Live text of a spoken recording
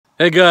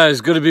Hey guys,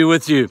 good to be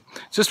with you.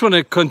 Just want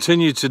to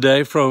continue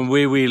today from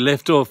where we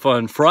left off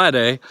on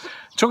Friday,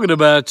 talking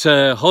about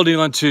holding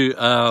on to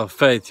our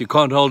faith. You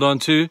can't hold on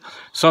to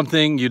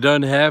something you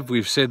don't have.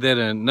 We've said that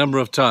a number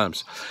of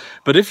times.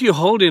 But if you're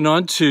holding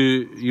on to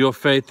your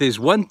faith,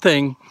 there's one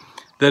thing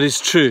that is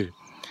true,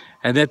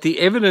 and that the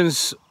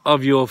evidence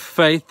of your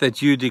faith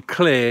that you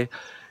declare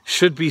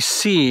should be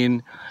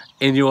seen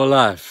in your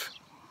life.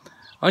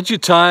 Aren't you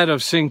tired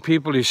of seeing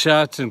people who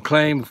shout and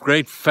claim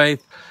great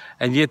faith,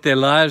 and yet their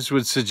lives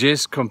would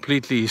suggest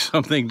completely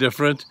something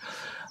different?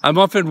 I'm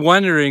often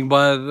wondering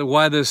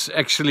why this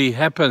actually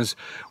happens.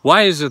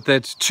 Why is it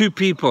that two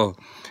people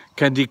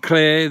can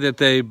declare that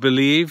they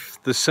believe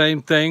the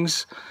same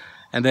things,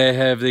 and they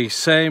have the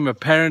same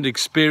apparent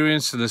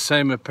experience and the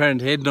same apparent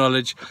head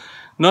knowledge,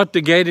 not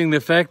negating the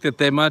fact that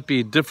there might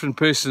be different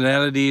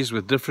personalities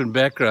with different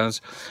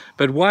backgrounds?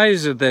 But why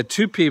is it that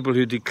two people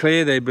who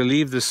declare they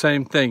believe the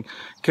same thing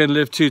can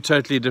live two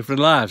totally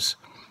different lives?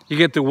 You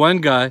get the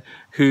one guy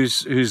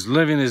who's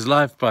living his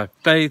life by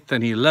faith,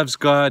 and he loves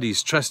God,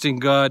 he's trusting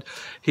God,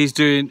 he's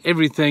doing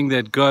everything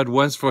that God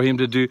wants for him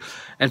to do,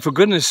 and for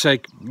goodness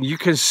sake, you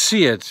can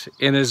see it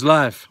in his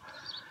life.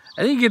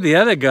 And then you get the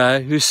other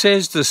guy who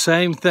says the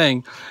same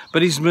thing,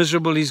 but he's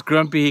miserable, he's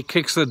grumpy, he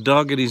kicks the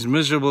dog, and he's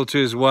miserable to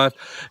his wife.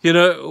 You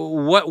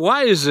know,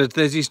 why is it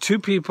that these two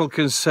people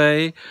can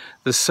say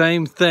the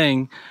same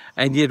thing,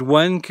 and yet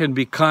one can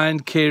be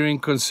kind, caring,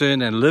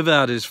 concerned, and live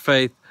out his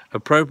faith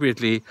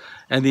appropriately,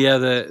 and the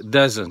other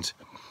doesn't?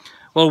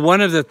 Well,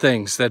 one of the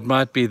things that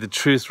might be the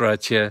truth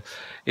right here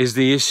is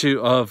the issue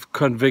of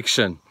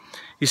conviction.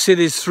 You see,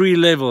 there's three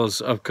levels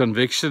of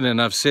conviction,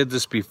 and I've said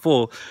this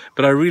before,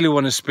 but I really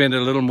want to spend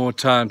a little more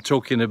time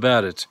talking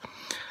about it.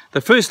 The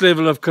first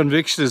level of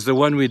conviction is the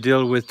one we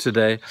deal with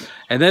today,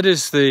 and that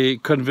is the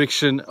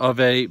conviction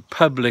of a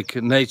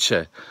public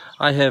nature.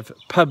 I have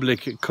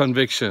public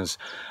convictions.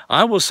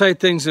 I will say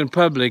things in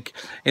public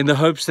in the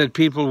hopes that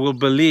people will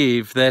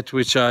believe that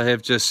which I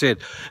have just said,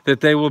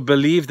 that they will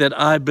believe that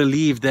I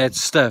believe that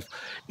stuff.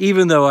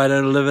 Even though I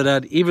don't live it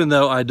out, even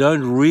though I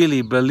don't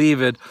really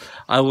believe it,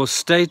 I will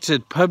state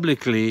it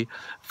publicly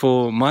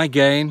for my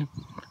gain,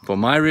 for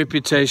my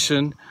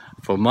reputation,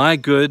 for my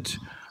good,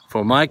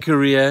 for my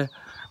career.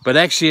 But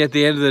actually, at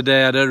the end of the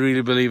day, I don't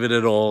really believe it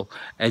at all,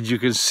 and you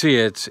can see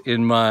it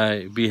in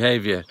my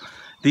behavior.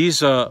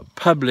 These are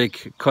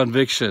public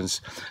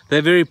convictions.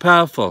 They're very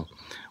powerful.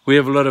 We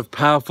have a lot of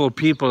powerful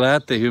people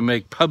out there who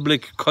make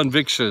public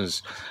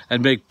convictions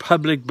and make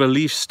public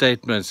belief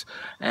statements.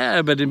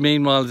 But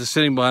meanwhile, they're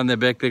sitting behind their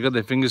back, they've got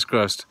their fingers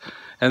crossed,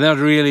 and they're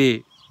not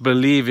really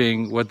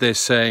believing what they're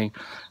saying.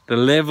 The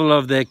level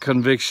of their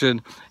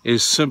conviction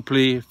is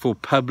simply for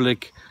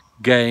public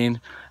gain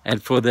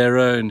and for their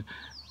own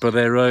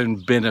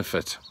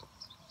benefit.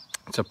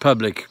 It's a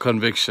public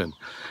conviction.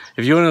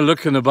 If you want to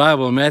look in the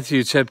Bible,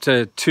 Matthew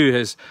chapter 2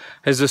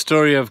 has the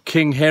story of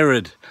King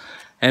Herod.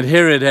 And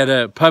Herod had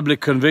a public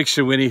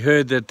conviction when he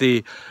heard that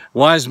the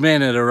wise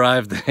men had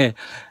arrived there.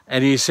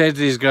 And he said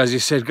to these guys, he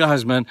said,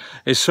 guys, man,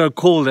 it's so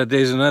cool that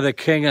there's another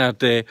king out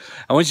there.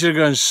 I want you to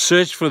go and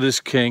search for this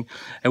king.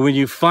 And when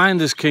you find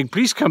this king,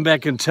 please come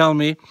back and tell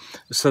me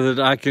so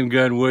that I can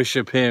go and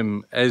worship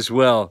him as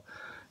well.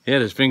 He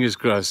had his fingers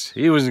crossed.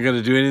 He wasn't going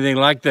to do anything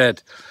like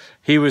that.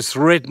 He was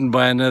threatened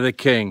by another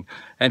king,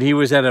 and he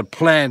had a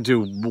plan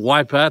to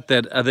wipe out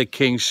that other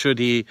king should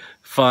he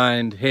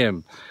find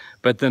him.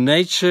 But the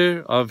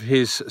nature of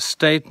his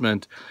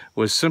statement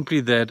was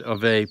simply that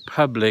of a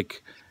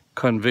public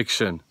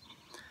conviction.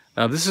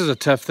 Now, this is a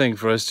tough thing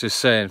for us to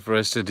say and for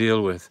us to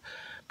deal with.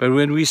 But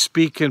when we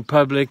speak in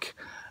public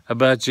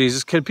about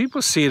Jesus, can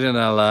people see it in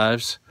our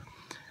lives?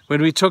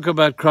 When we talk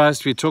about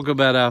Christ, we talk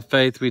about our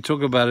faith, we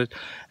talk about it,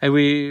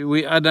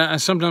 and I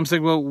sometimes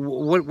think, well,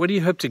 what do you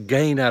hope to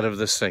gain out of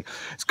this thing?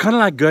 It's kind of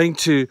like going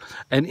to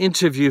an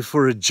interview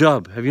for a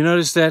job. Have you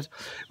noticed that?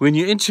 When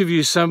you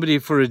interview somebody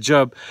for a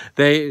job,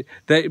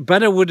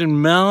 butter wouldn't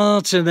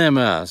melt in their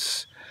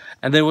mouths,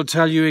 and they will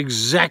tell you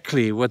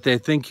exactly what they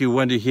think you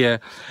want to hear,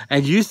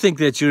 and you think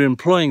that you're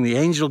employing the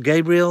angel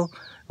Gabriel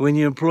when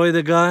you employ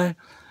the guy.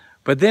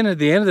 But then at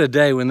the end of the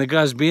day, when the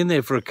guy's been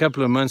there for a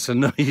couple of months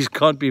and knows he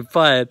can't be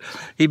fired,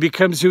 he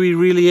becomes who he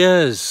really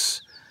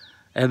is.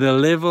 And the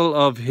level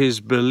of his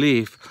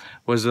belief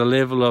was the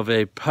level of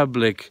a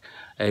public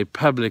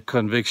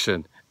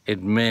conviction.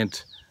 It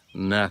meant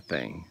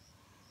nothing.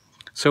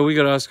 So we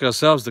got to ask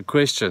ourselves the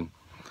question,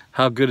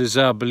 how good is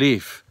our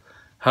belief?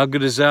 How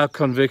good is our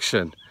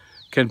conviction?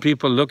 Can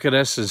people look at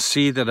us and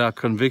see that our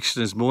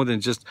conviction is more than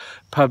just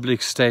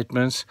public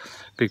statements?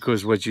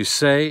 Because what you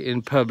say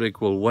in public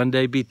will one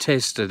day be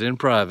tested in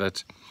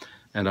private,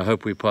 and I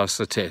hope we pass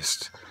the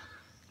test.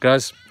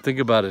 Guys, think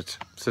about it.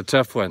 It's a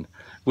tough one.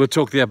 We'll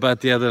talk about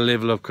the other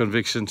level of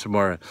conviction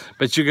tomorrow.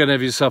 But you're going to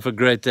have yourself a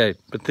great day.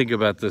 But think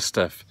about this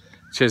stuff.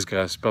 Cheers,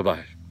 guys.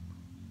 Bye-bye.